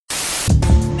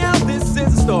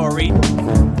story. Going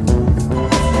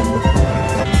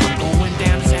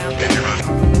downtown.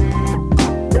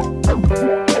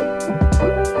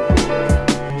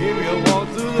 If you walk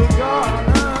through the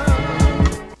garden.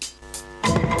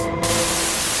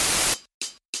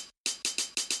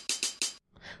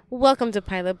 Welcome to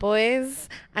Pilot Boys.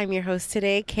 I'm your host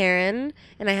today, Karen,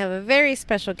 and I have a very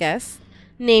special guest.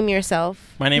 Name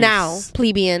yourself. My name now, is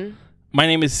plebeian. My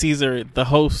name is Caesar, the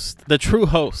host, the true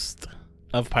host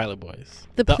of Pilot Boys.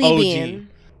 The plebeian.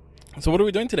 OG. So what are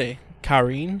we doing today,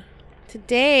 Karine?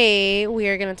 Today, we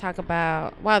are going to talk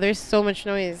about... Wow, there's so much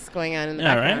noise going on in the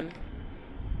background. Right?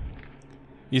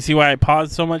 You see why I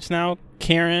paused so much now,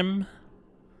 Karen?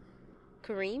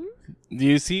 Kareem? Do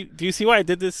you see why I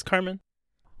did this, Carmen?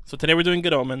 So today we're doing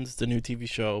Good Omens, the new TV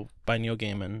show by Neil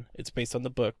Gaiman. It's based on the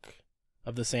book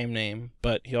of the same name,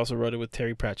 but he also wrote it with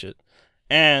Terry Pratchett.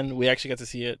 And we actually got to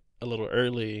see it a little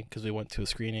early because we went to a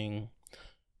screening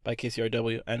by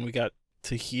KCRW, and we got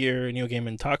to hear Neil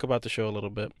Gaiman talk about the show a little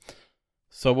bit.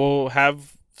 So we'll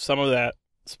have some of that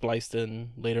spliced in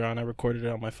later on. I recorded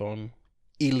it on my phone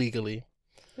illegally.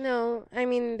 No, I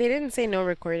mean, they didn't say no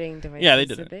recording devices, Yeah, they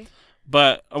didn't. did they?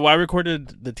 But I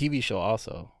recorded the TV show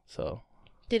also, so...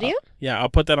 Did you? Yeah, I'll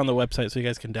put that on the website so you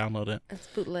guys can download it. That's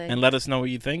bootleg. And let us know what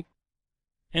you think.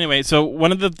 Anyway, so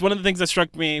one of the things that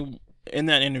struck me in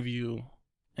that interview,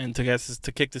 and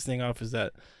to kick this thing off, is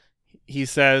that he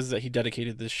says that he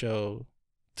dedicated this show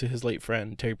to his late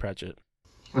friend Terry Pratchett.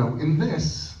 Well, in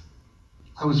this,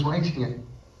 I was writing it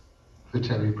for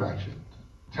Terry Pratchett.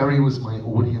 Terry was my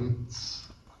audience.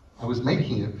 I was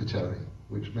making it for Terry,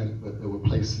 which meant that there were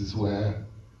places where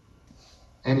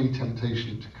any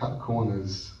temptation to cut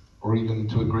corners or even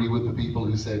to agree with the people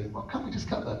who said, well, can't we just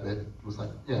cut that bit? Was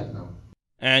like, yeah, no.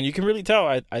 And you can really tell,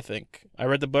 I think. I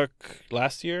read the book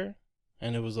last year,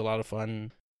 and it was a lot of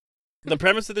fun. The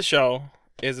premise of the show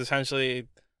is essentially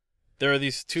there are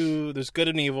these two, there's good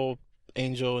and evil,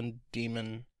 angel and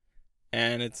demon,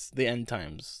 and it's the end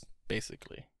times,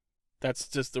 basically. That's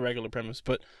just the regular premise.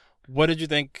 But what did you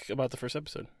think about the first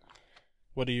episode?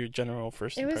 What are your general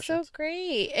first impressions? It was so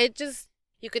great. It just...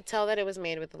 You could tell that it was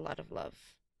made with a lot of love.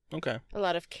 Okay. A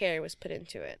lot of care was put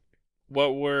into it.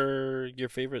 What were your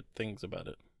favorite things about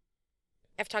it?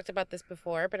 I've talked about this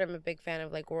before, but I'm a big fan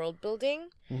of like world building,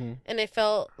 Mm-hmm. and it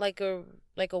felt like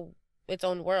its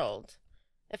own world.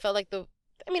 It felt like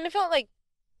it felt like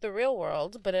the real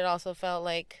world, but it also felt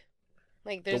like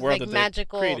there's like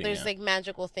magical like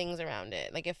magical things around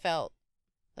it. Like it felt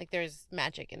like there's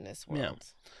magic in this world.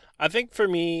 Yeah. I think for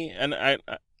me, and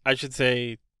I should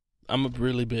say, I'm a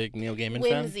really big Neil Gaiman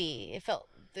fan. Whimsy. It felt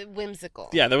whimsical.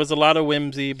 Yeah, there was a lot of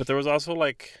whimsy, but there was also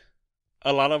like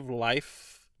a lot of life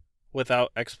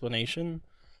without explanation,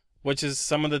 which is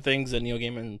some of the things that Neil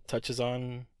Gaiman touches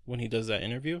on when he does that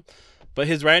interview. But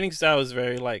his writing style is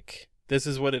very like, this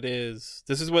is what it is.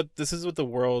 This is what the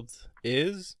world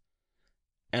is,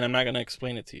 and I'm not going to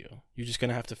explain it to you. You're just going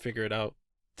to have to figure it out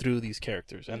through these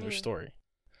characters and their story.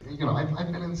 You know, I've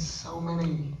been in so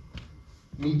many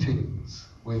meetings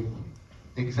with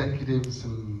executives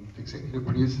and executive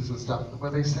producers and stuff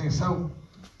where they say, so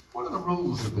what are the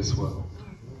rules of this world?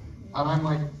 And I'm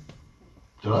like,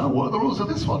 what are the rules of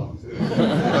this one?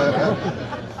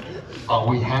 Are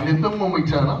we handed them when we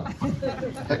turn up?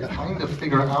 They kind of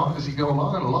figure it out as you go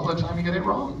along, and a lot of the time you get it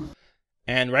wrong.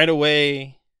 And right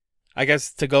away, I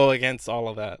guess to go against all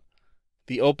of that,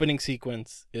 the opening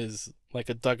sequence is like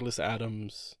a Douglas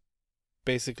Adams,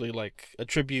 basically like a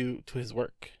tribute to his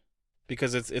work.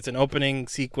 Because it's an opening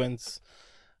sequence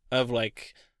of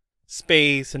like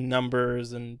space and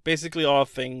numbers and basically all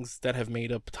things that have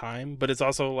made up time. But it's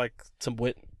also like some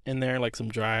wit in there, like some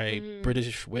dry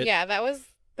British wit. Yeah, that was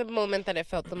the moment that it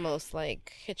felt the most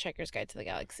like Hitchhiker's Guide to the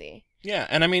Galaxy. Yeah,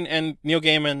 and and Neil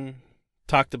Gaiman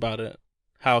talked about it,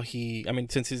 how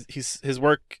since his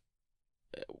work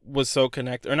was so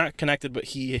connected, or not connected, but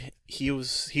he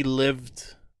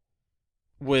lived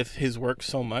with his work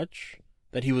so much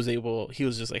that he was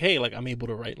just like, hey, like I'm able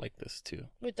to write like this too.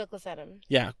 With Douglas Adams.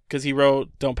 Yeah, because he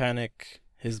wrote Don't Panic,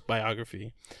 his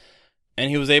biography, and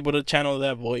he was able to channel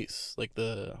that voice, like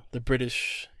the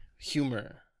British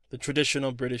humor, the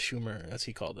traditional British humor, as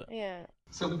he called it. Yeah.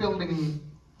 So building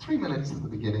 3 minutes at the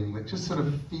beginning that just sort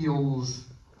of feels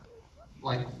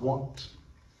like what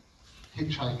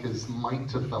hitchhikers might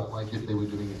have felt like if they were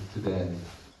doing it today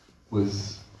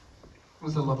was a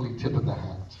lovely tip of the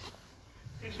hat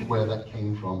to where that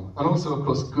came from. And also, of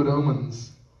course, Good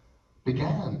Omens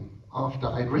began after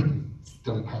I'd written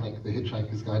Don't Panic, The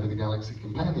Hitchhiker's Guide to the Galaxy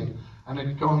Companion, and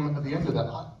had gone at the end of that,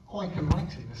 I can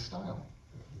write in this style.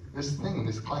 This thing,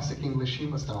 this classic English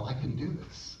humor style, I can do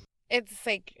this. It's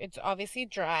like, it's obviously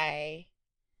dry.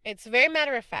 It's very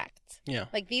matter of fact. Yeah.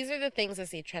 Like, these are the things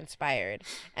as they transpired.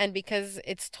 And because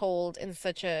it's told in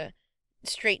such a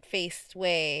straight-faced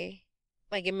way,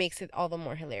 like, it makes it all the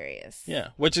more hilarious. Yeah,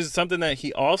 which is something that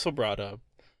he also brought up.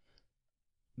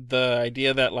 The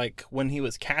idea that, like, when he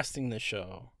was casting the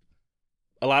show,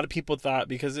 a lot of people thought,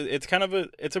 because it's kind of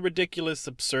it's a ridiculous,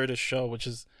 absurdist show, which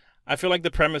is, I feel like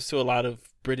the premise to a lot of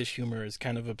British humor is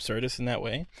kind of absurdist in that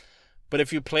way. But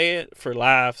if you play it for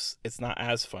laughs, it's not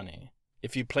as funny.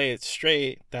 If you play it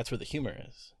straight, that's where the humor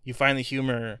is. You find the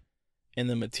humor in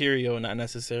the material, not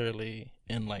necessarily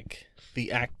in, like,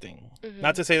 the acting. Mm-hmm.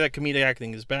 Not to say that comedic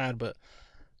acting is bad, but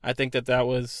I think that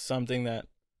was something that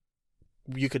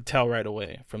you could tell right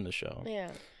away from the show.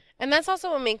 Yeah. And that's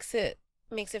also what makes it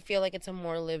feel like it's a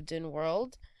more lived in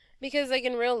world, because, like,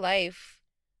 in real life,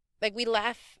 like, we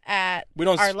laugh at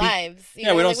our lives. We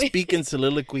don't speak in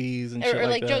soliloquies and shit or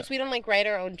like that. Jokes. We don't, like, write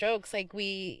our own jokes. Like,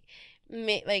 we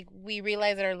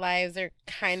realize that our lives are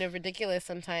kind of ridiculous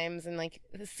sometimes, and, like,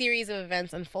 a series of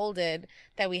events unfolded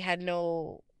that we had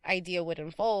no idea would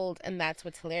unfold, and that's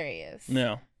what's hilarious.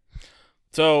 Yeah.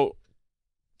 So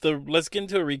let's get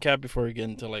into a recap before we get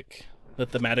into, like, the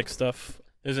thematic stuff.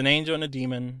 There's an angel and a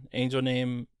demon. Angel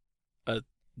named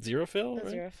Aziraphale, right?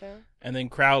 Aziraphale. And then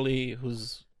Crowley,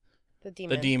 who's the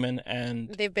demon, and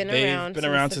they've been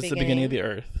around since the beginning of the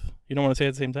earth. You don't want to say it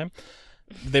at the same time?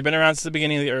 They've been around since the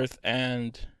beginning of the earth,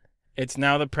 and it's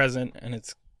now the present, and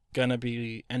it's gonna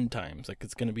be end times. Like,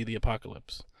 it's gonna be the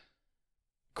apocalypse.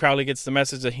 Crowley gets the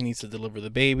message that he needs to deliver the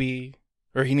baby,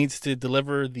 or he needs to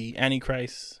deliver the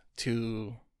Antichrist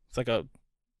to, it's like a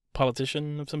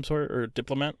politician of some sort, or a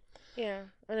diplomat. Yeah,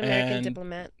 an American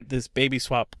diplomat. This baby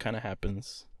swap kind of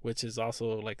happens, which is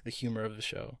also, like, the humor of the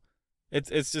show.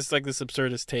 It's just, like, this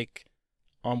absurdist take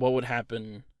on what would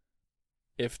happen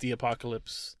if the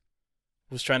apocalypse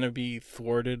was trying to be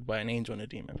thwarted by an angel and a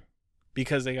demon,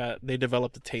 because they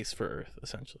developed a taste for Earth,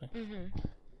 essentially. Mm-hmm.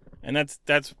 And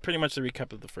that's pretty much the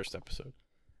recap of the first episode.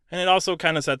 And it also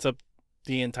kind of sets up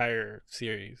the entire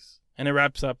series, and it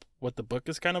wraps up what the book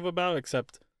is kind of about,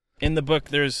 except in the book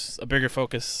there's a bigger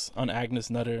focus on Agnes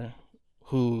Nutter,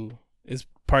 who is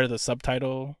part of the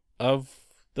subtitle of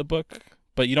the book,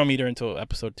 but you don't meet her until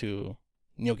episode 2,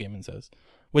 Neil Gaiman says,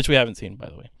 which we haven't seen, by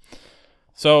the way.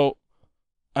 So,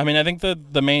 I mean, I think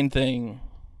the main thing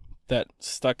that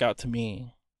stuck out to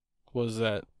me was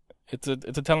that it's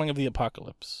a telling of the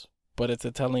apocalypse, but it's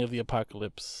a telling of the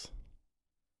apocalypse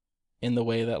in the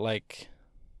way that, like,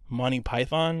 Monty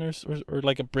Python or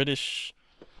like a British,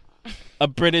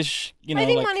 you know, I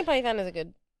think, like, Monty Python is a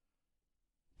good,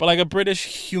 but like a British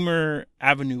humor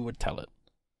avenue would tell it,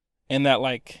 and that,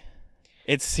 like,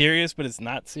 it's serious, but it's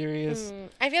not serious.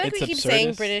 I feel like we keep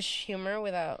saying British humor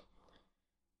without,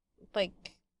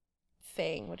 like,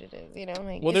 saying what it is, you know?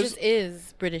 Like, well, it just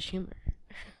is British humor.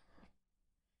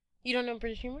 You don't know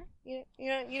British humor? You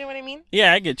know what I mean?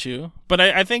 Yeah, I get you. But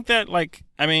I think that, like,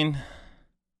 I mean,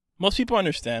 most people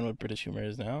understand what British humor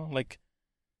is now. Like,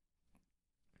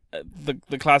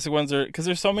 the classic ones are, because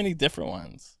there's so many different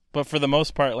ones. But for the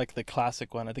most part, like, the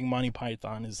classic one, I think Monty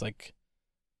Python is, like,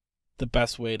 the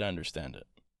best way to understand it.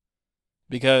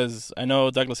 Because I know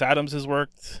Douglas Adams has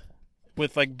worked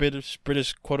with, like, British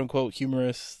quote-unquote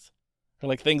humorists, or,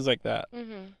 like, things like that.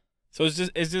 Mm-hmm. So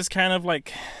it's just kind of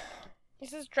like,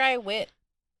 this is dry wit.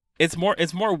 It's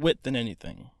more wit than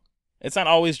anything. It's not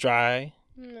always dry.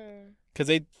 No.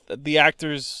 Because the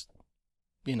actors,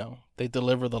 you know, they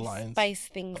deliver the lines. Spice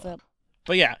things up.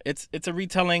 But yeah, it's a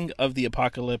retelling of the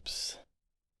apocalypse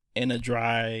in a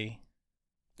dry,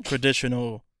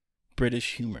 traditional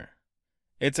British humor.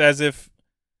 It's as if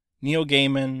Neil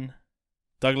Gaiman,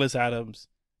 Douglas Adams,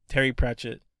 Terry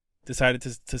Pratchett decided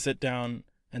to sit down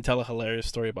and tell a hilarious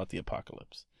story about the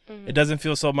apocalypse. Mm-hmm. It doesn't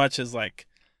feel so much as, like,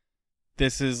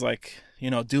 this is, like, you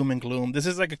know, doom and gloom. This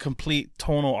is, like, a complete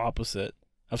tonal opposite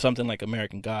of something like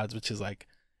American Gods, which is, like,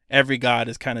 every god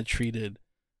is kind of treated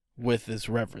with this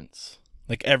reverence.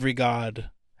 Like, every god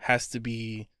has to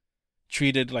be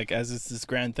treated, like, as this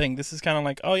grand thing. This is kind of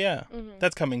like, oh yeah,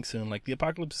 that's coming soon. Like, the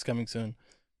apocalypse is coming soon.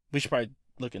 We should probably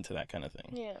look into that kind of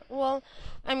thing. Yeah. Well,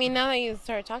 I mean, now that you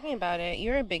start talking about it,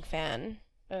 you're a big fan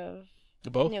of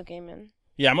both? Neil Gaiman.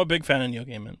 Yeah, I'm a big fan of Neil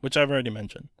Gaiman, which I've already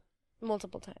mentioned.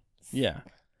 Multiple times. Yeah.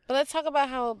 But let's talk about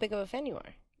how big of a fan you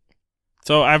are.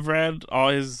 So I've read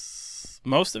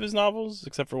most of his novels,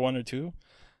 except for 1 or 2.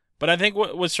 But I think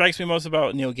what strikes me most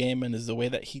about Neil Gaiman is the way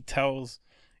that he tells,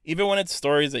 even when it's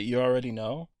stories that you already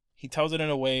know, he tells it in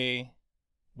a way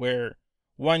where,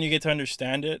 one, you get to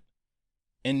understand it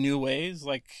in new ways.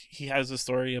 Like, he has a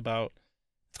story about,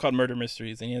 it's called Murder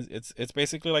Mysteries, and it's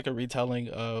basically like a retelling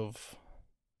of,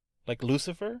 like,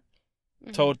 Lucifer,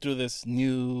 told through this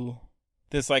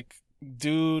like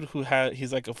dude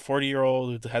he's like a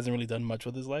 40-year-old who hasn't really done much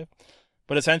with his life,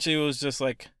 but essentially it was just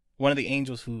like one of the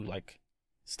angels who like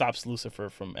stops Lucifer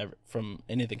from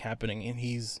anything happening, and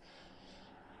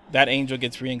that angel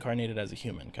gets reincarnated as a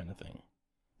human kind of thing.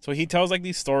 So he tells like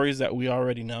these stories that we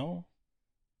already know,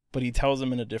 but he tells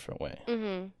them in a different way.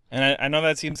 Mm-hmm. And I know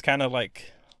that seems kind of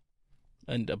like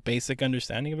a basic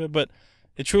understanding of it, but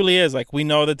it truly is. Like, we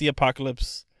know that the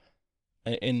apocalypse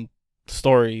in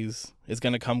stories is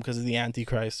going to come because of the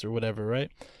Antichrist or whatever,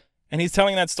 right? And he's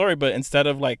telling that story, but instead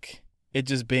of like it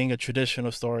just being a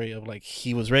traditional story of like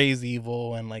he was raised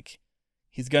evil and like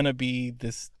he's going to be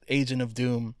this agent of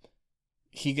doom,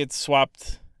 he gets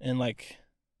swapped in like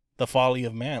the folly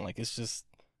of man. Like, it's just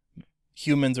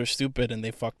humans are stupid and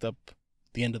they fucked up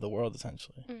the end of the world,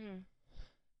 essentially. Mm-hmm.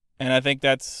 And I think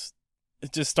it's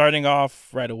just starting off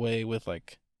right away with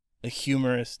like a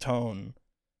humorous tone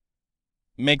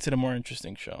makes it a more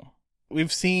interesting show.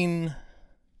 We've seen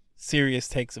serious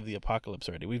takes of the apocalypse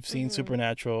already. We've seen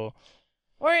supernatural,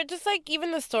 or just like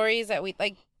even the stories that we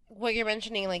like, what you're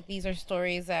mentioning, like these are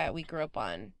stories that we grew up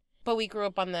on, but we grew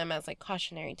up on them as like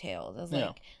cautionary tales, as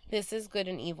like this is good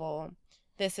and evil,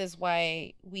 this is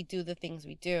why we do the things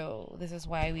we do, this is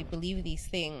why we believe these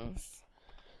things.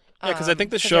 Yeah, because I think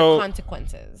the show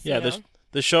consequences. Yeah,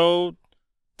 the show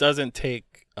doesn't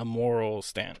take a moral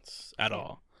stance at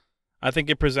all. I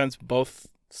think it presents both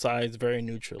sides very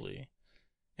neutrally,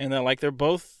 and that like they're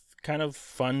both kind of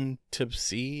fun to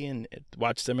see and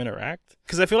watch them interact.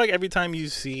 Because I feel like every time you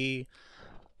see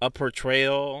a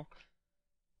portrayal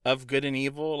of good and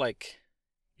evil, like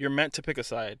you're meant to pick a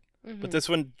side. Mm-hmm. But this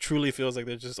one truly feels like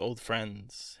they're just old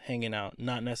friends hanging out,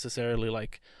 not necessarily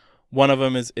like one of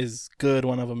them is good,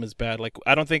 one of them is bad. Like,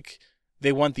 I don't think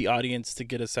they want the audience to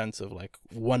get a sense of like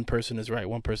one person is right,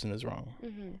 one person is wrong.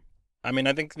 Mm-hmm. I mean,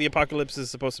 I think the apocalypse is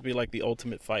supposed to be like the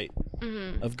ultimate fight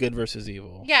of good versus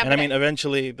evil. Yeah, and I mean,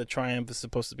 eventually the triumph is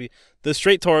supposed to be the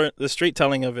straight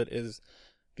telling of it is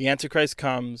the Antichrist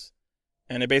comes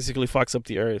and it basically fucks up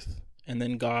the earth, and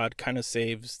then God kind of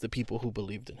saves the people who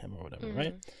believed in him or whatever,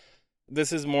 right?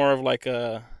 This is more of like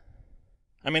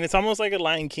it's almost like a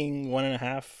Lion King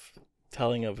 1.5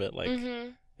 telling of it. Like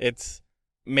it's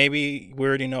maybe we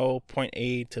already know point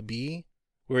A to B,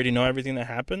 we already know everything that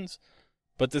happens.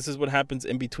 But this is what happens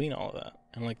in between all of that.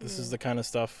 And, like, this is the kind of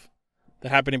stuff that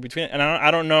happened in between. And I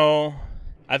don't know.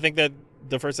 I think that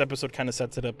the first episode kind of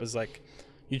sets it up as, like,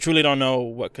 you truly don't know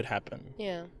what could happen.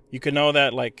 Yeah. You could know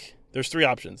that, like, there's 3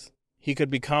 options. He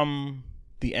could become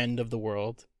the end of the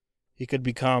world. He could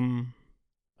become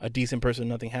a decent person,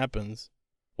 nothing happens.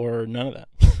 Or none of that.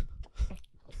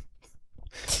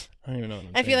 I don't even know what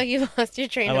I'm saying. I feel like you lost your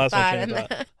train of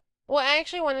thought. Well, I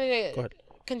actually wanted to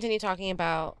continue talking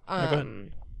about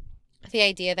the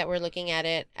idea that we're looking at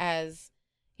it as,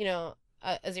 you know,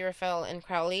 Aziraphale and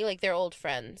Crowley, like they're old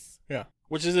friends. Yeah,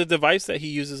 which is a device that he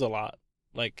uses a lot.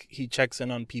 Like, he checks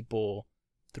in on people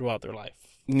throughout their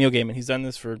life. Neil Gaiman, he's done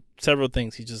this for several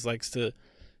things. He just likes to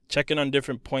check in on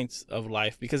different points of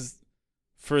life because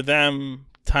for them,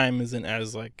 time isn't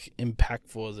as like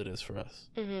impactful as it is for us.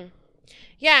 Mm-hmm.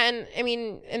 Yeah, and I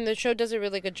mean, and the show does a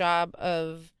really good job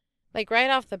of, like, right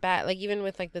off the bat, like, even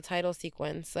with, like, the title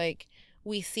sequence, like,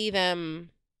 we see them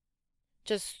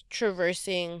just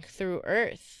traversing through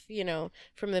Earth, you know,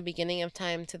 from the beginning of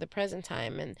time to the present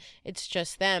time, and it's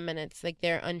just them, and it's, like,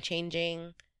 they're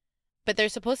unchanging, but they're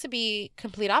supposed to be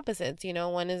complete opposites, you know,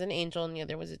 one is an angel and the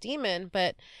other was a demon,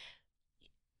 but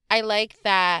I like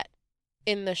that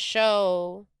in the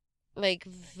show, like,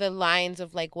 the lines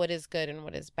of, like, what is good and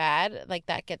what is bad, like,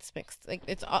 that gets mixed. Like,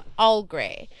 it's all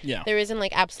gray. Yeah. There isn't,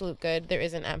 like, absolute good. There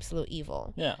isn't absolute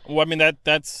evil. Yeah. Well, I mean,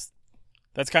 that's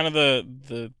kind of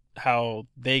the how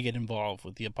they get involved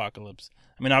with the apocalypse.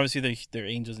 I mean, obviously, they're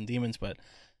angels and demons, but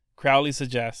Crowley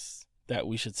suggests that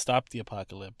we should stop the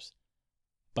apocalypse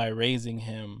by raising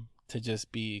him to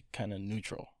just be kind of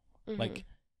neutral. Mm-hmm. Like,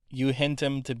 you hint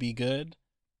him to be good,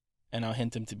 and I'll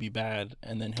hint him to be bad,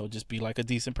 and then he'll just be like a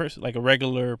decent person, like a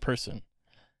regular person.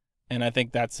 And I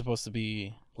think that's supposed to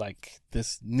be like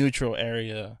this neutral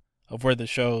area of where the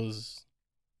show's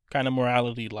kind of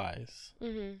morality lies.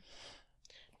 Mm-hmm.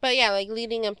 But yeah, like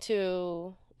leading up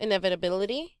to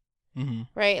inevitability,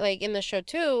 right? Like in the show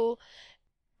too,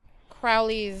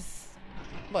 Crowley's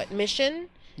mission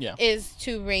is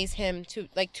to raise him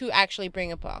to actually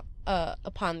bring upon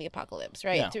the apocalypse,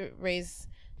 right? Yeah. To raise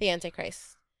the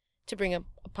Antichrist. To bring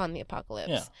upon the apocalypse.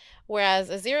 Yeah. Whereas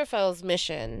Aziraphale's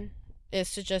mission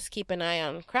is to just keep an eye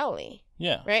on Crowley.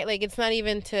 Yeah. Right? Like, it's not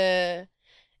even to,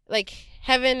 like,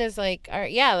 heaven is like,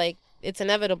 like, it's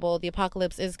inevitable. The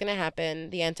apocalypse is going to happen.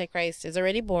 The Antichrist is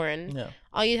already born. Yeah.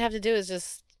 All you have to do is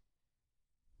just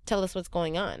tell us what's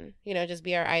going on. Just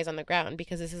be our eyes on the ground,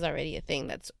 because this is already a thing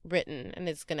that's written and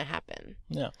it's going to happen.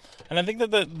 Yeah. And I think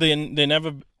that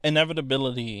the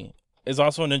inevitability is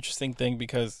also an interesting thing,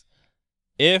 because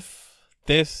if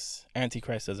this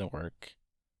Antichrist doesn't work,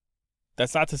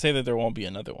 that's not to say that there won't be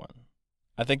another one.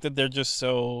 I think that they're just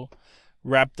so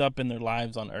wrapped up in their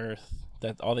lives on Earth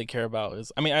that all they care about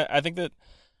is... I think that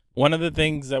one of the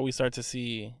things that we start to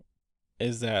see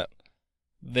is that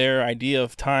their idea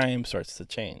of time starts to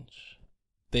change.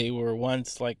 They were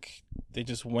once they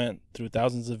just went through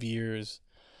thousands of years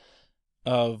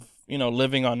of,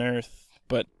 living on Earth.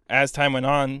 But as time went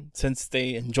on, since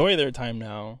they enjoy their time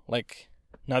now,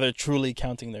 now they're truly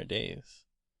counting their days.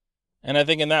 And I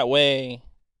think in that way,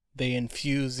 they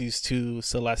infuse these two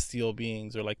celestial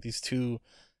beings, or these two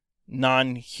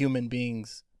non-human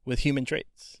beings with human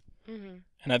traits. Mm-hmm.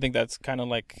 And I think that's kind of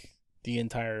the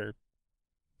entire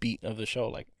beat of the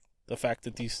show. The fact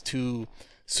that these two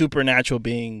supernatural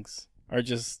beings are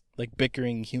just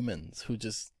bickering humans who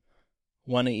just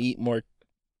want to eat more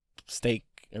steak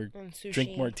or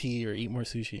drink more tea or eat more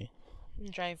sushi.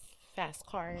 And drive fast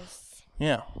cars.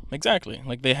 Yeah, exactly.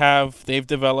 They've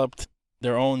developed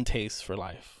their own taste for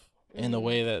life in a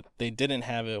way that they didn't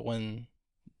have it when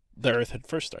the Earth had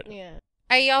first started. Yeah.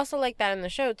 I also like that in the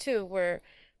show, too, where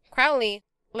Crowley,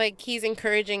 he's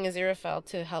encouraging Aziraphale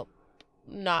to help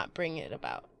not bring it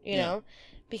about, you know?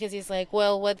 Because he's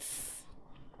well, what's...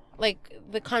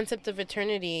 the concept of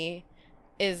eternity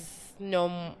is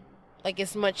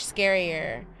is much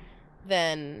scarier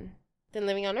than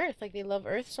living on Earth. They love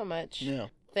Earth so much. Yeah.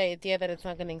 The idea that it's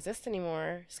not going to exist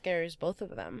anymore scares both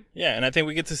of them. Yeah, and I think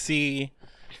we get to see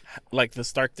the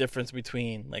stark difference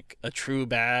between a true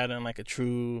bad and a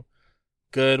true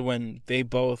good when they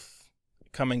both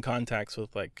come in contact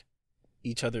with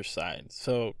each other's sides.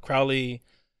 So Crowley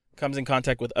comes in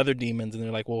contact with other demons, and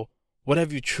they're well, what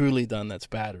have you truly done that's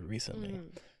bad recently?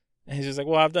 Mm-hmm. And he's just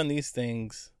well, I've done these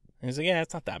things. And he's yeah,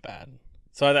 it's not that bad.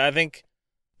 So I think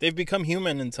they've become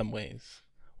human in some ways.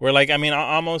 Where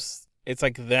almost it's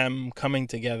them coming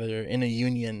together in a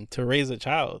union to raise a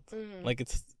child. Mm-hmm.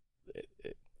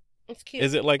 It's cute.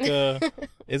 Is it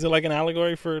is it an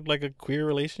allegory for a queer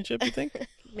relationship, you think?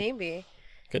 Maybe.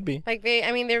 Could be.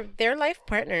 They're life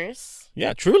partners.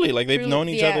 Yeah, truly. They've known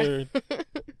each other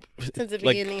since the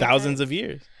beginning, thousands of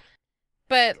years.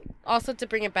 But also to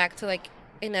bring it back to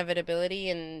inevitability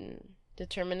and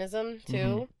determinism too.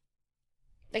 Mm-hmm.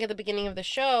 At the beginning of the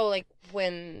show,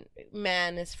 when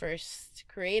man is first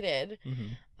created.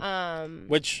 Mm-hmm.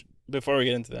 Which, before we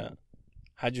get into that,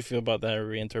 how'd you feel about that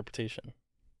reinterpretation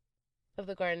of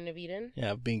the Garden of Eden?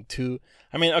 Yeah, being two.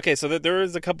 Okay, so there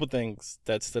was a couple things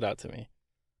that stood out to me.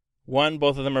 One,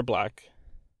 both of them are black,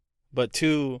 but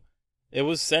two, it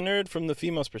was centered from the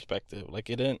female's perspective. It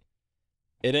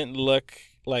didn't look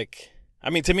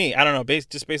to me, I don't know,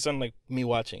 based on me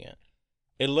watching it,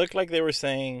 it looked like they were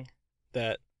saying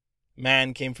that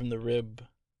man came from the rib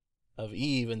of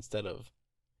Eve instead of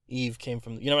Eve came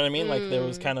from, you know what I mean? There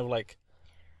was kind of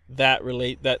that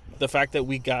the fact that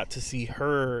we got to see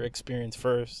her experience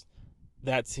first,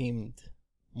 that seemed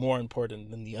more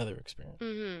important than the other experience.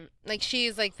 Mm-hmm.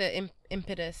 She's the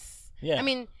impetus. Yeah.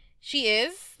 She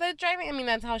is the driving.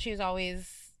 That's how she's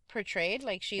always portrayed.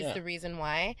 She's the reason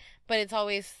why. But it's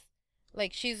always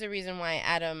she's the reason why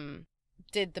Adam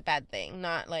did the bad thing,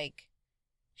 not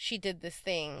she did this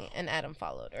thing and Adam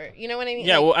followed, or you know what I mean?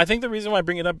 Yeah. Well, I think the reason why I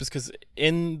bring it up is because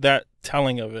in that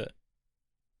telling of it,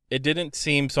 it didn't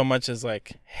seem so much as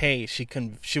hey,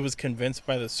 she was convinced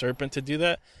by the serpent to do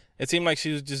that. It seemed like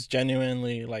she was just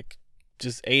genuinely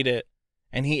just ate it,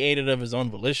 and he ate it of his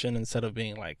own volition instead of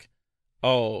being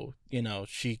oh,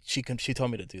 she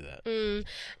told me to do that.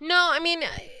 No,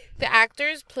 the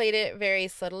actors played it very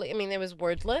subtly. It was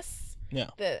wordless. Yeah.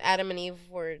 The Adam and Eve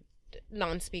were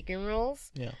non-speaking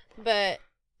roles. Yeah. But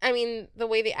the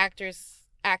way the actors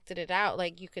acted it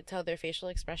out, you could tell their facial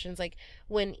expressions.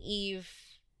 When Eve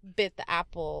bit the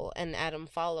apple and Adam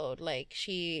followed,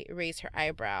 she raised her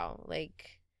eyebrow,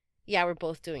 yeah, we're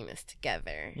both doing this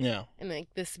together. Yeah. And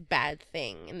this bad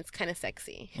thing, and it's kind of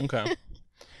sexy. Okay.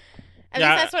 At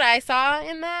least that's what I saw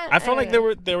in that. I felt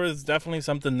there was definitely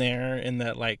something there in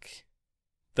that,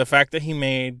 the fact that he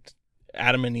made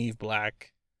Adam and Eve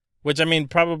black, which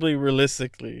probably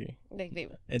realistically,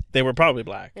 they were probably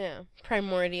black. Yeah,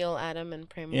 primordial Adam and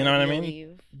primordial you know what I mean?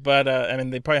 Eve. But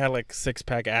they probably had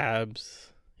 6-pack abs.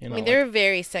 They were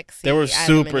very sexy. They were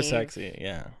super sexy.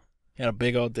 Yeah, he had a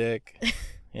big old dick.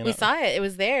 We saw it. It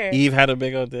was there. Eve had a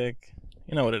big old dick.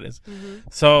 You know what it is. Mm-hmm.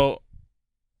 So,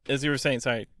 as you were saying,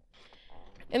 sorry.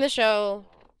 in the show,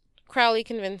 Crowley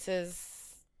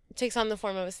takes on the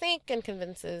form of a snake and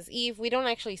convinces Eve. We don't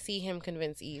actually see him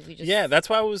convince Eve. That's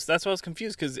why I was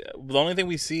confused, because the only thing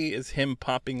we see is him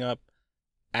popping up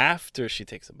after she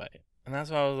takes a bite, and that's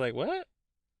why I was like, what?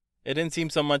 It didn't seem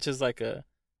so much as like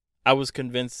I was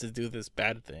convinced to do this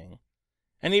bad thing.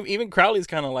 And even Crowley's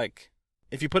kind of like,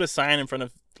 if you put a sign in front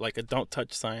of, like a don't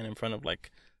touch sign in front of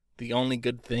like the only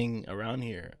good thing around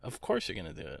here, of course you're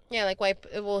gonna do it. Yeah, like why?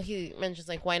 Well, he mentions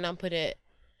like, why not put it,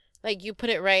 like you put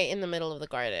it right in the middle of the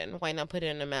garden. Why not put it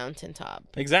in a mountaintop?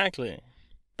 Exactly.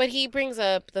 But he brings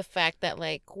up the fact that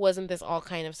like, wasn't this all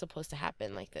kind of supposed to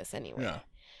happen like this anyway? Yeah.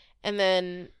 And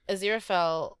then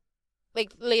Aziraphale,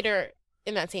 like later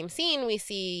in that same scene, we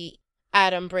see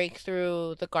Adam break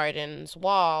through the garden's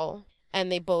wall,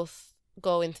 and they both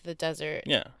go into the desert.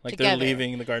 Yeah, like together. They're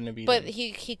leaving the Garden of Eden. But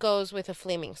he goes with a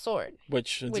flaming sword,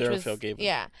 which Aziraphale gave him.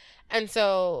 Yeah, and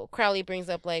so Crowley brings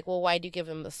up like, well, why do you give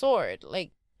him the sword?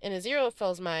 Like in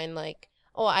Aziraphale's mind, like,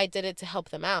 oh, I did it to help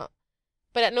them out.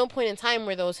 But at no point in time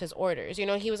were those his orders. You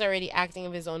know, he was already acting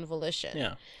of his own volition.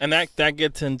 Yeah, and that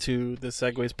gets into the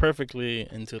segues perfectly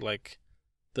into like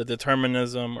the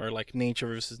determinism, or like nature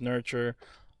versus nurture,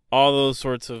 all those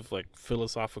sorts of like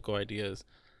philosophical ideas.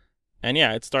 And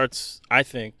yeah, it starts, I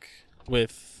think,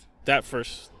 with that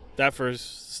first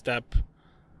step,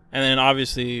 and then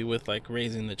obviously with like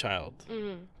raising the child.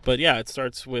 Mm-hmm. But yeah, it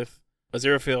starts with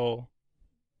Aziraphale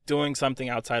doing something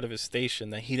outside of his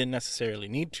station that he didn't necessarily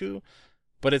need to,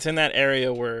 but it's in that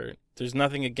area where there's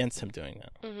nothing against him doing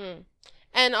that. Mm-hmm.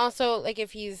 And also, like,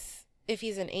 if he's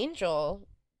an angel,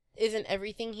 isn't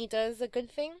everything he does a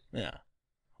good thing? Yeah.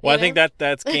 Well, I think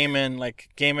that's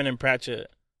Gaiman and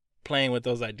Pratchett playing with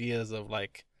those ideas of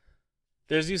like,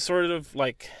 there's these sort of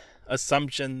like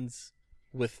assumptions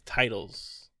with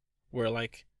titles where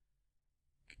like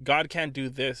God can't do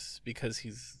this because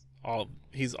he's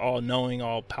all knowing,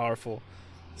 all powerful,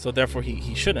 so therefore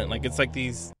he shouldn't. Like, it's like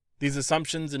these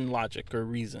assumptions in logic or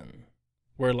reason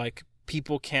where like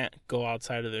people can't go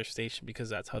outside of their station because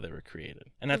that's how they were created.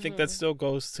 And I think that still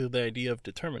goes to the idea of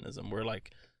determinism, where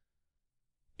like,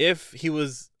 if he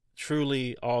was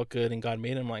truly all good and God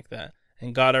made him like that,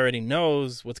 and God already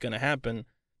knows what's going to happen,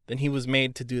 then he was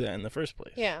made to do that in the first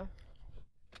place. Yeah.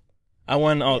 I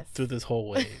went through this whole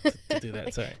way to do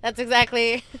that. Sorry. That's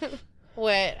exactly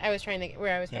where I was trying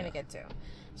to get to.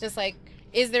 Just like,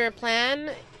 is there a plan,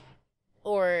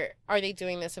 or are they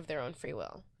doing this of their own free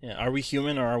will? Yeah. Are we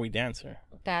human or are we dancer?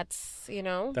 That's,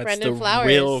 that's Brendan the Flowers.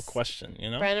 Real question,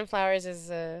 Brendan Flowers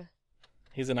is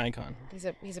he's an icon. He's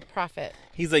a prophet.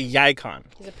 He's a yicon.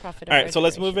 He's a prophet. All right, so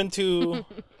let's move into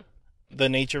the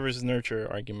nature versus nurture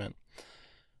argument.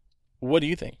 What do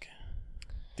you think?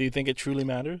 Do you think it truly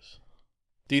matters?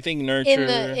 Do you think nurture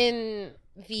in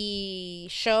the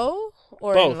show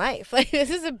or both. In life? Like, this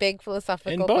is a big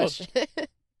philosophical question.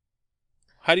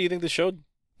 How do you think the show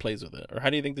plays with it, or how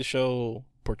do you think the show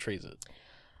portrays it?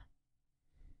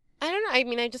 I don't know. I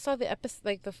mean, I just saw the episode.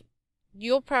 Like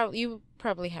you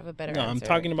probably have a better. No, answer I'm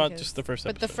talking about just the first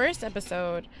episode. But the first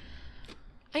episode,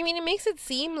 I mean, it makes it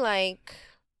seem like,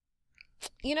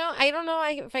 I don't know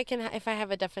if I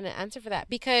have a definite answer for that,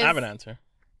 because I have an answer.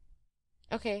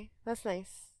 Okay, that's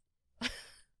nice.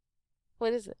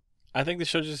 What is it? I think the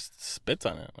show just spits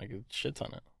on it, like it shits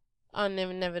on it. On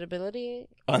inevitability?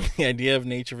 On the idea of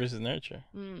nature versus nurture.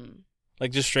 Mm.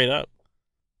 Like, just straight up.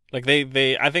 Like,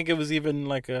 they I think it was even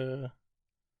like a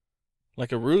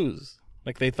ruse.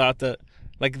 Like, they thought that,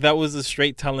 like, that was a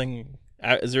straight telling,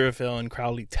 Aziraphale and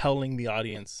Crowley telling the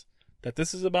audience that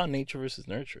this is about nature versus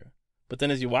nurture. But then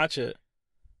as you watch it,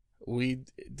 we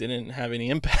didn't have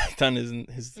any impact on his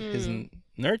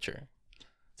nurture.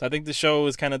 So I think the show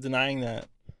is kind of denying that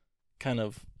kind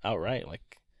of outright.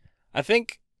 Like, I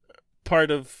think part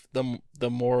of the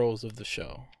morals of the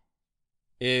show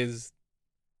is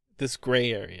this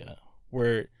gray area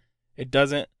where it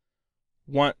doesn't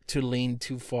want to lean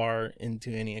too far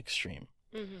into any extreme.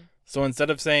 Mm-hmm. So instead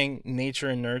of saying nature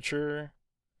and nurture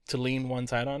to lean one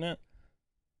side on it,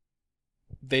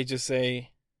 they just say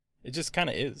it just kind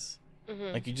of is.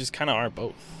 Mm-hmm. Like, you just kind of are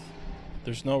both.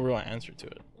 There's no real answer to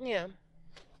it. Yeah.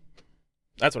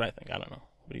 That's what I think. I don't know.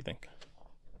 What do you think?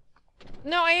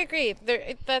 No, I agree.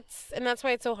 That's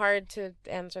why it's so hard to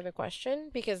answer the question,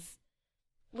 because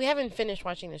we haven't finished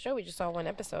watching the show. We just saw one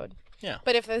episode. Yeah.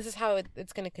 But if this is how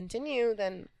it's going to continue,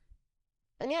 then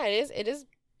yeah, it is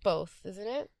both, isn't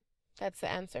it? That's the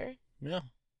answer. Yeah.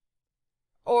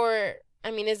 Or,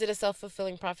 I mean, is it a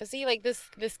self-fulfilling prophecy? Like,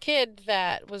 this kid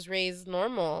that was raised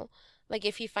normal, like,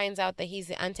 if he finds out that he's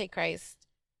the Antichrist,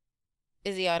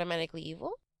 is he automatically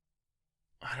evil?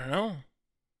 I don't know.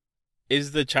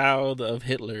 Is the child of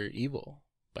Hitler evil?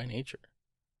 by nature.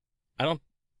 I don't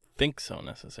think so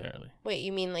necessarily. Wait,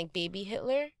 you mean like baby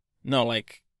Hitler? No,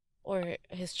 like... Or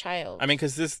his child? I mean,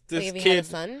 because this like if kid... he had a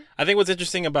son? I think what's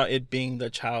interesting about it being the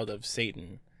child of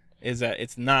Satan is that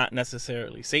it's not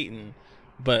necessarily Satan,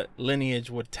 but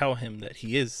lineage would tell him that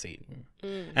he is Satan.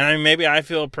 And I mean, maybe I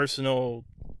feel personal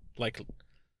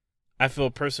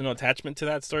attachment to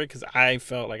that story because I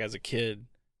felt like as a kid,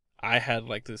 I had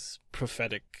like this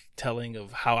prophetic telling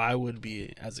of how I would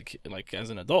be as a kid, like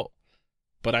as an adult,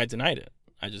 but I denied it.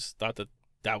 I just thought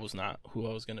that was not who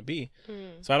I was going to be.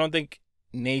 So I don't think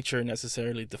nature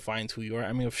necessarily defines who you are.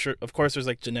 I mean, of course there's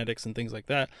like genetics and things like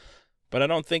that, but I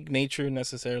don't think nature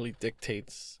necessarily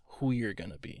dictates who you're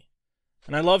going to be.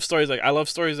 And I love stories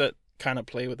that kind of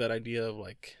play with that idea of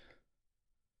like,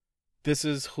 this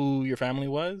is who your family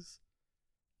was,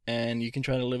 and you can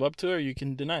try to live up to it or you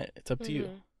can deny it. It's up to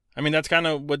you. I mean, that's kind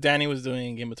of what Dany was doing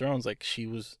in Game of Thrones. Like,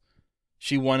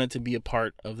 she wanted to be a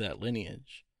part of that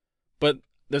lineage. But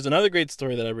there's another great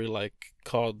story that I really like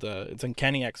called, it's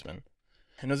Uncanny X-Men.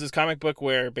 And there's this comic book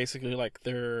where basically like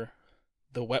they're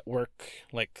the wet work,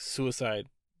 like suicide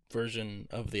version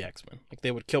of the X-Men. Like they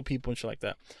would kill people and shit like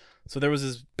that. So there was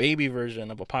this baby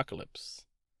version of Apocalypse.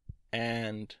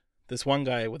 And this one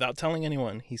guy, without telling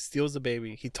anyone, he steals the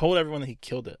baby. He told everyone that he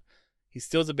killed it. He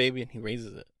steals the baby and he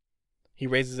raises it. He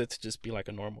raises it to just be like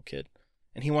a normal kid.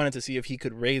 And he wanted to see if he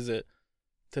could raise it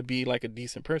to be like a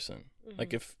decent person.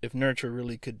 Like if nurture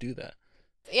really could do that.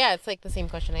 Yeah, it's like the same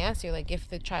question I asked you. Like, if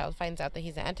the child finds out that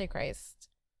he's an Antichrist,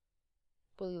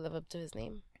 will he live up to his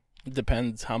name? It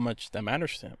depends how much that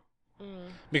matters to him.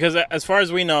 Because as far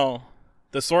as we know,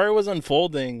 the story was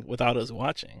unfolding without us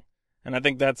watching. And I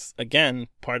think that's, again,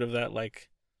 part of that, like,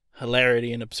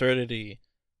 hilarity and absurdity,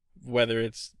 whether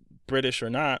it's British or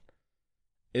not,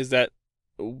 is that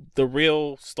the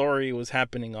real story was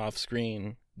happening off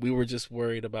screen. We were just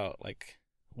worried about, like,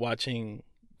 watching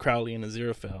Crowley and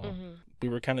Aziraphale. We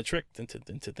were kind of tricked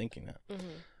into thinking that.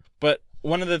 But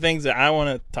one of the things that I want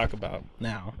to talk about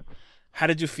now, how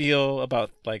did you feel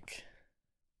about like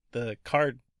the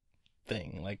card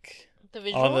thing, like the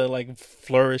visual? All the like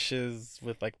flourishes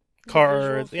with like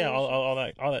cards, all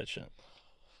that shit.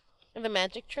 And the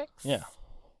magic tricks. Yeah,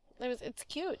 it's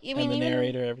cute. I mean, and the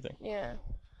narrator, everything. Yeah,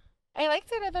 I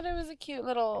liked it. I thought it was a cute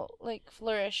little like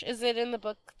flourish. Is it in the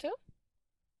book too?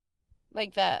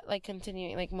 Like that, like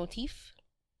continuing, like motif.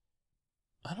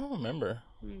 I don't remember.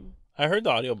 I heard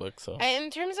the audiobook, so. In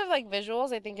terms of like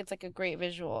visuals, I think it's like a great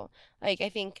visual. Like I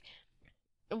think,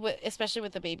 especially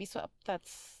with the baby swap,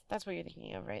 that's what you're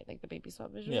thinking of, right? Like the baby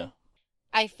swap visual. Yeah.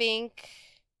 I think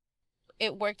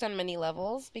it worked on many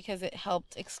levels because it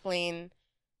helped explain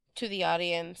to the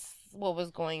audience what was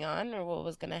going on or what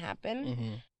was going to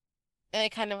happen, and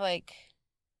it kind of like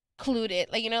clued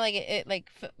it, like like it like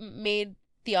made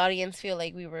the audience feel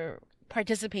like we were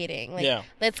participating. Like,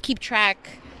 let's keep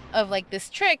track of like this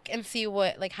trick and see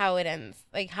what like how it ends,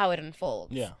 like how it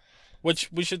unfolds. Yeah, which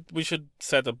we should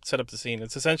set up the scene.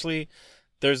 It's essentially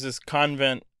there's this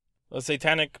convent, a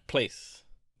satanic place.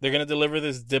 They're gonna deliver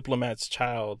this diplomat's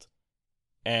child,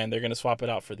 and they're gonna swap it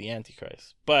out for the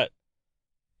Antichrist. But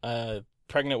a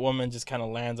pregnant woman just kind of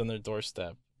lands on their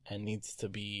doorstep and needs to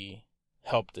be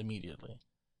helped immediately,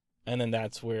 and then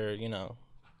that's where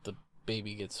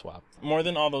baby gets swapped. More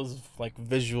than all those like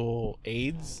visual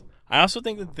aids, I also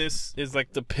think that this is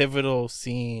like the pivotal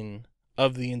scene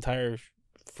of the entire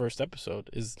first episode.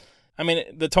 I mean,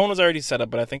 the tone was already set up,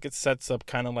 but I think it sets up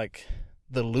kind of like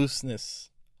the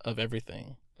looseness of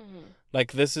everything.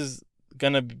 Like this is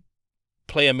gonna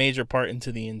play a major part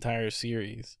into the entire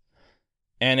series,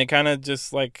 and it kind of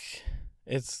just like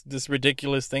it's this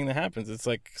ridiculous thing that happens. It's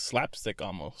like slapstick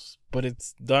almost, but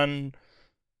it's done,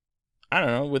 I don't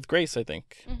know, with grace. I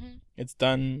think it's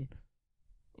done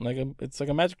like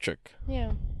a magic trick.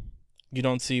 Yeah, you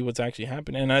don't see what's actually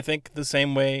happening, and I think the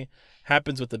same way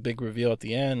happens with the big reveal at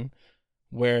the end,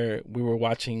 where we were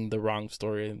watching the wrong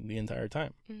story the entire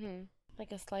time.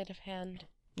 Like a sleight of hand.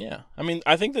 Yeah, I mean,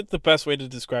 I think that the best way to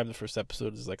describe the first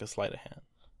episode is like a sleight of hand.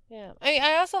 Yeah,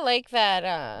 I also like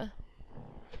that.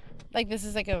 Like this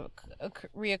is like a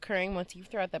reoccurring motif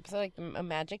throughout the episode, like a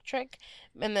magic trick,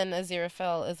 and then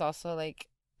Aziraphale is also like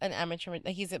an amateur.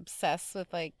 Like he's obsessed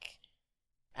with like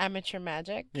amateur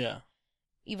magic. Yeah.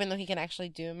 Even though he can actually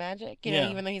do magic,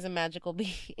 even though he's a magical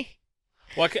being.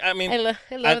 Well, I mean, I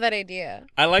love that idea.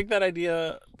 I like that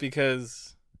idea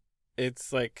because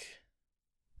it's like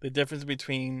the difference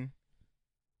between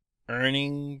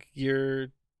earning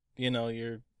your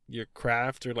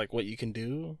craft or like what you can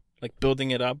do, like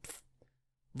building it up,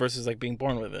 versus like being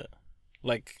born with it.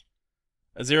 Like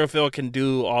Aziraphale can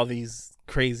do all these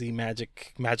crazy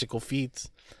magical feats,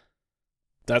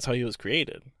 that's how he was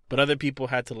created. But other people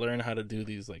had to learn how to do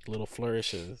these like little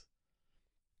flourishes.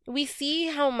 We see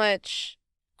how much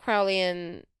Crowley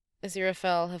and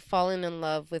Aziraphale have fallen in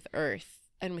love with Earth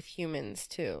and with humans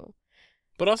too.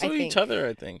 But also each other,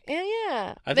 I think.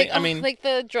 Yeah. I think, like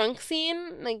the drunk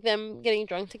scene, like them getting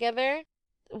drunk together.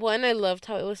 One, I loved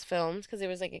how it was filmed because it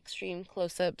was like extreme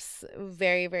close-ups,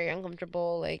 very, very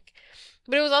uncomfortable. Like,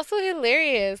 but it was also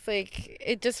hilarious. Like,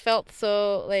 it just felt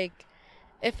so like,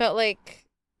 it felt like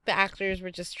the actors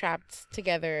were just trapped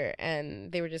together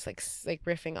and they were just like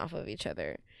riffing off of each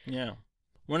other. Yeah.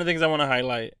 One of the things I want to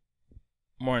highlight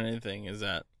more than anything is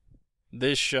that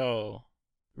this show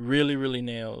really, really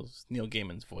nails Neil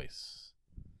Gaiman's voice.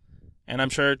 And I'm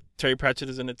sure Terry Pratchett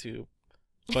is in it too.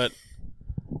 But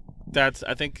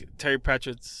I think Terry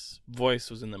Pratchett's voice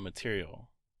was in the material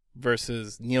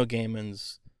versus Neil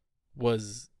Gaiman's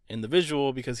was in the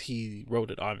visual because he wrote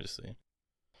it, obviously.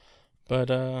 But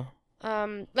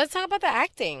let's talk about the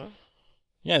acting.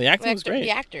 Yeah, the acting was great. The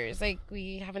actors, like,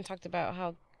 we haven't talked about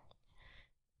how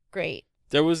great.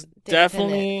 There was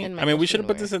definitely. I mean, we should have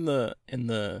put this in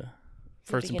the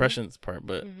first impressions part,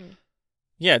 but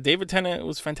yeah, David Tennant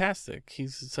was fantastic.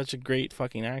 He's such a great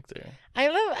fucking actor.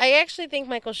 I actually think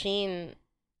Michael Sheen.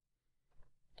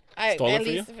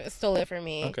 Stole it for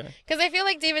me. Okay. Because I feel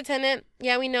like David Tennant.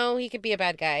 Yeah, we know he could be a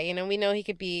bad guy. You know, we know he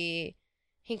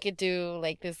could do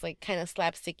like this, like kind of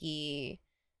slapsticky,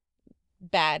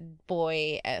 bad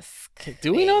boy-esque.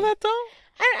 Do we know that though?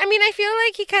 I mean, I feel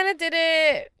like he kind of did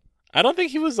it. I don't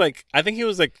think he was like. I think he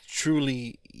was like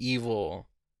truly evil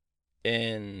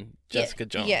in Jessica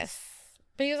Jones. Yes,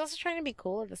 but he was also trying to be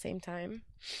cool at the same time.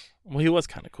 Well, he was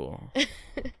kind of cool.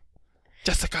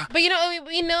 Jessica. But you know,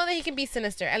 we know that he can be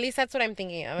sinister. At least that's what I'm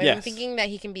thinking of. Yes. I'm thinking that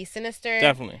he can be sinister.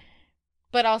 Definitely.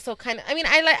 But also kind of. I mean,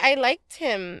 I liked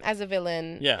him as a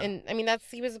villain. Yeah. And I mean,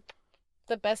 he was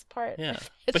the best part. Yeah.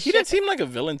 But he didn't seem like a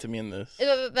villain to me in this.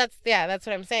 That's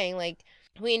what I'm saying. Like,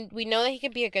 we know that he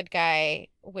could be a good guy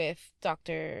with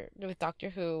Doctor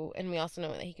Who, and we also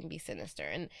know that he can be sinister.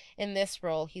 And in this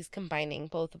role, he's combining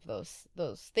both of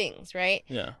those things, right?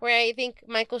 Yeah. Where I think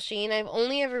Michael Sheen, I've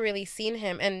only ever really seen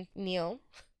him, and Neil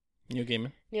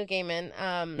Gaiman.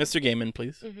 Mr. Gaiman,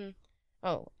 please. Mm-hmm.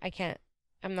 Oh, I can't.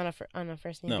 I'm not on a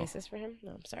first name basis for him.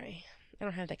 No, I'm sorry. I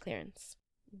don't have that clearance.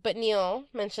 But Neil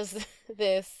mentions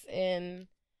this in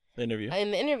the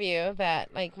interview.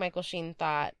 That like Michael Sheen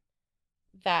thought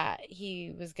that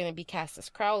he was going to be cast as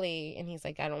Crowley, and he's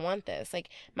like, I don't want this. Like,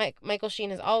 Michael Sheen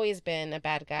has always been a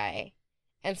bad guy,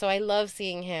 and so I love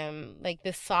seeing him, like,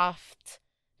 this soft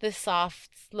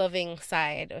loving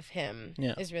side of him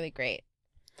is really great.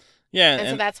 Yeah, and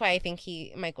so that's why I think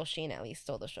Michael Sheen at least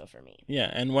stole the show for me.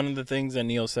 Yeah, and one of the things that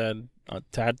Neil said,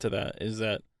 to add to that, is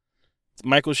that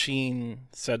Michael Sheen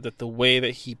said that the way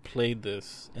that he played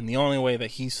this, and the only way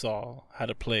that he saw how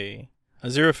to play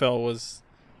Aziraphale, was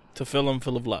to fill him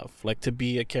full of love, like to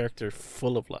be a character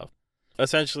full of love.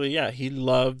 Essentially, yeah, he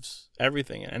loves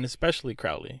everything, and especially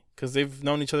Crowley, because they've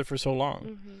known each other for so long.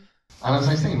 Mm-hmm. And as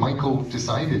I say, Michael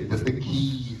decided that the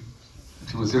key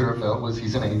to Aziraphale was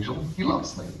he's an angel, he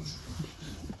loves things.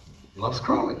 He loves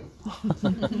Crowley.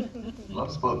 He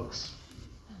loves books.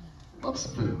 Loves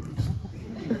food.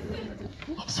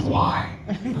 Loves wine.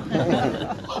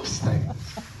 Loves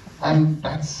things. And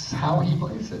that's how he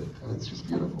plays it, and it's just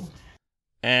beautiful.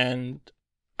 And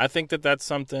I think that that's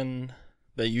something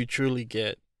that you truly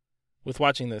get with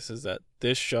watching this, is that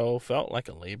this show felt like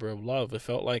a labor of love. It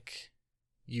felt like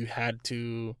you had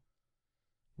to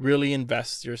really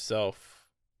invest yourself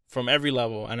from every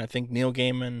level. And I think Neil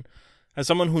Gaiman, as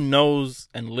someone who knows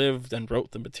and lived and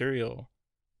wrote the material,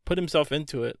 put himself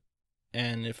into it.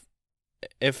 And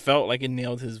it felt like it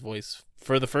nailed his voice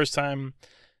for the first time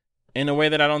in a way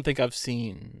that I don't think I've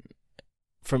seen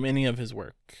from any of his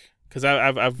work. Because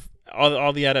I've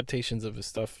all the adaptations of his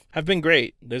stuff have been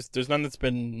great. There's none that's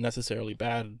been necessarily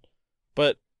bad,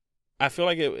 but I feel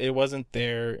like it wasn't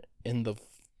there in the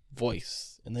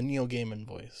voice, in the Neil Gaiman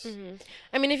voice. Mm-hmm.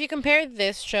 I mean, if you compare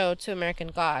this show to American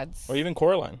Gods, or even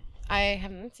Coraline, I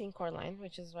haven't seen Coraline,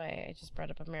 which is why I just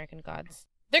brought up American Gods.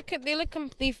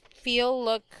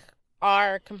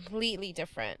 Are completely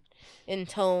different in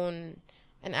tone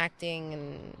and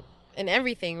acting and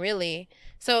everything, really.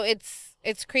 So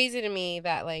it's crazy to me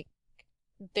that, like,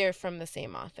 they're from the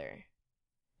same author.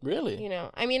 Really? You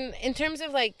know, I mean, in terms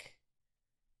of, like,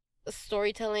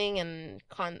 storytelling and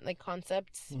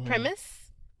concepts,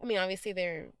 premise, I mean, obviously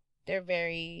they're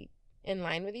very in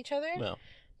line with each other. No.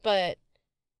 But,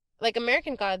 like,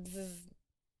 American Gods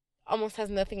almost has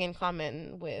nothing in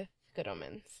common with Good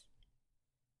Omens.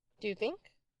 Do you think?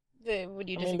 Would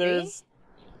you disagree?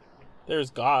 There's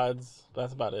gods.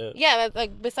 That's about it. Yeah, that's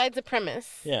like besides the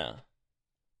premise. Yeah.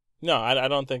 No, I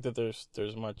don't think that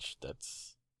there's much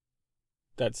that's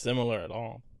similar at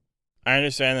all. I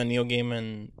understand that Neil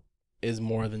Gaiman is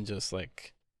more than just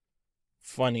like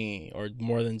funny or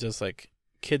more than just like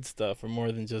kid stuff or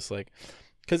more than just like,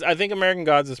 because I think American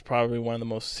Gods is probably one of the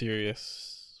most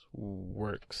serious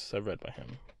works I've read by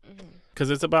him.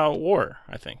 Because it's about war,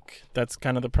 I think. That's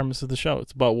kind of the premise of the show.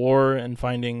 It's about war and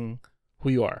finding who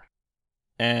you are.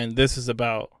 And this is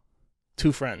about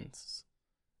two friends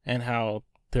and how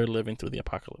they're living through the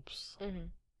apocalypse.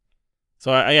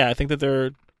 So, I think that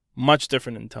they're much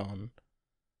different in tone.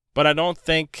 But I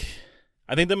think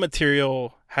the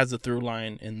material has a through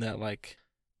line in that, like,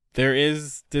 there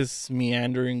is this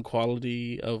meandering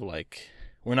quality of, like,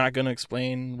 we're not going to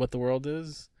explain what the world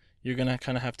is. You're going to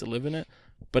kind of have to live in it.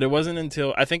 But it wasn't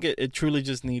until, I think it truly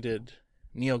just needed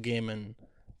Neil Gaiman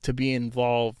to be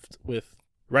involved with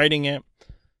writing it,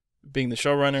 being the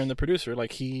showrunner and the producer.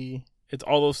 Like, it's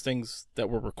all those things that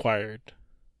were required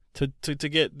to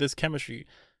get this chemistry.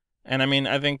 And I mean,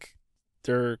 I think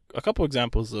there are a couple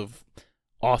examples of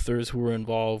authors who were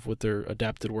involved with their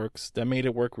adapted works that made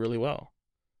it work really well.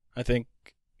 I think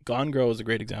Gone Girl is a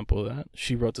great example of that.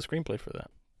 She wrote the screenplay for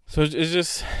that. So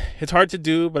it's hard to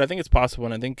do, but I think it's possible.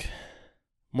 And I think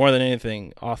more than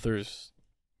anything, authors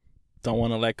don't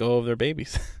want to let go of their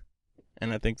babies.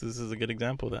 And I think this is a good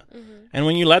example of that. And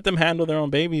when you let them handle their own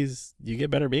babies, you get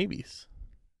better babies.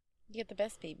 You get the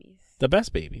best babies. The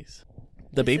best babies.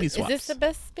 The baby swaps. Is this the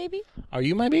best baby? Are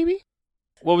you my baby?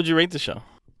 What would you rate the show?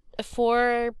 A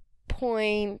 4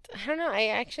 point. I don't know. I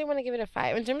actually want to give it a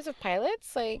 5. In terms of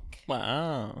pilots, like.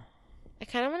 Wow. I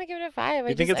kind of want to give it a 5.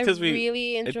 You think it's because we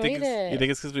really enjoyed it. You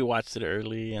think it's because we watched it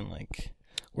early and like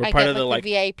we're part of the like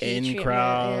VIP in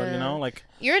crowd, you know? Like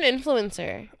you're an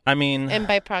influencer. I mean, and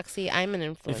by proxy, I'm an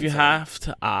influencer. If you have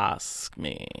to ask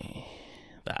me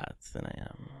that, then I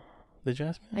am. Did you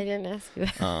ask me? I didn't ask you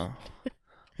that.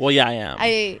 Well, yeah, I am.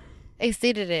 I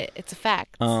stated it. It's a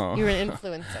fact. You're an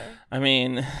influencer. I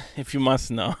mean, if you must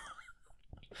know.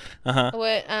 What?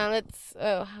 Why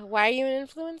are you an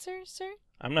influencer, sir?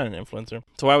 I'm not an influencer.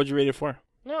 So why would you rate it 4?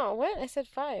 No, what? I said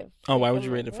 5. Oh, why would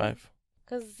you rate it 5?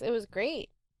 Because it was great.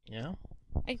 Yeah.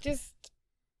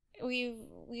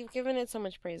 We've given it so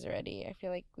much praise already. I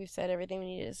feel like we've said everything we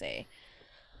needed to say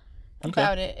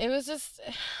about it. It was just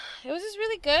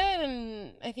really good,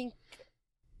 and I think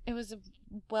it was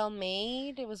well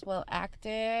made. It was well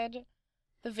acted.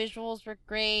 The visuals were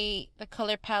great. The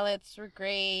color palettes were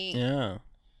great. Yeah.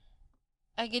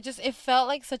 Like it felt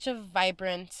like such a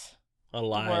vibrant,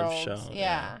 alive world. Show.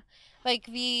 Yeah. Like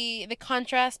the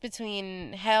contrast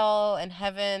between hell and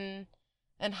heaven,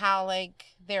 and how like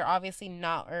they're obviously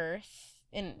not Earth,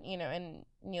 and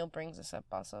Neil brings this up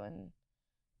also in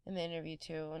the interview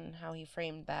too, and how he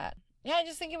framed that. Yeah, I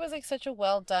just think it was like such a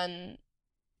well done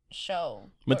show.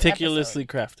 Meticulously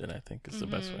crafted, I think is the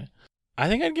best way. I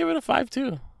think I'd give it a 5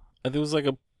 too. I think it was like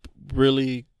a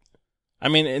really, I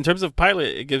mean, in terms of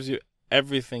pilot, it gives you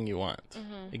everything you want.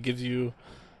 It gives you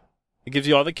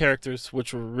all the characters,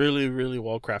 which were really, really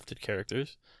well crafted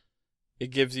characters.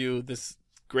 It gives you this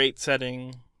great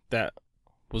setting that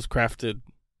was crafted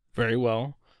very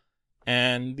well,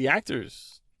 and the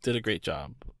actors did a great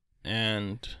job.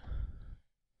 And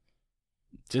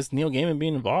just Neil Gaiman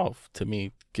being involved, to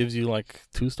me, gives you like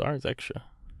 2 stars extra.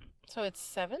 So it's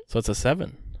 7? So it's a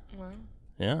 7. Wow.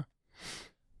 Yeah.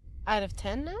 Out of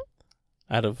 10 now?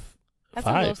 Out of 5. That's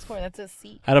a low score. That's a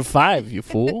C. Out of 5, you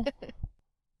fool.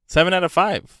 7 out of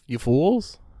 5, you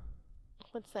fools.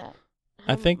 What's that?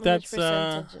 I think that's Which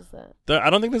percentage is that? I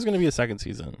don't think there's going to be a second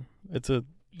season. It's a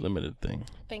limited thing.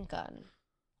 Thank God.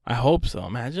 I hope so.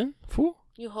 Imagine, fool.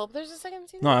 You hope there's a second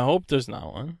season? No, I hope there's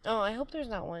not one. Oh, I hope there's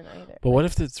not one either. But what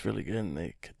if it's really good and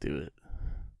they could do it?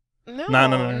 No.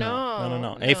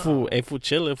 No. Hey, fool,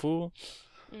 chill, fool.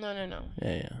 No.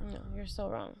 Yeah. No, you're so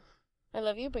wrong. I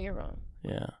love you, but you're wrong.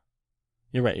 Yeah.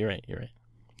 You're right. You're right.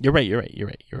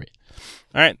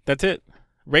 All right, that's it.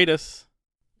 Rate us.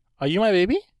 Are you my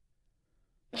baby?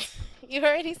 You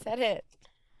already said it.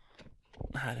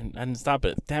 I didn't stop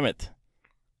it. Damn it.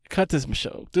 Cut this,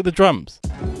 Michelle. Do the drums.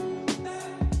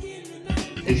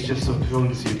 It's just so thrilling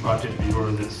to see a project of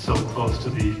yours that's so close to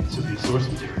the source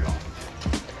material.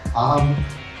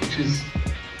 Which is,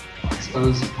 I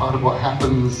suppose, part of what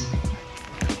happens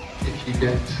if you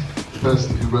get the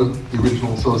person who wrote the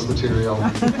original source material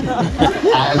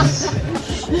as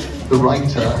the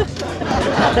writer,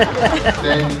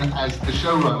 then as the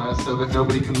showrunner, so that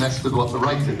nobody can mess with what the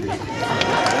writer did.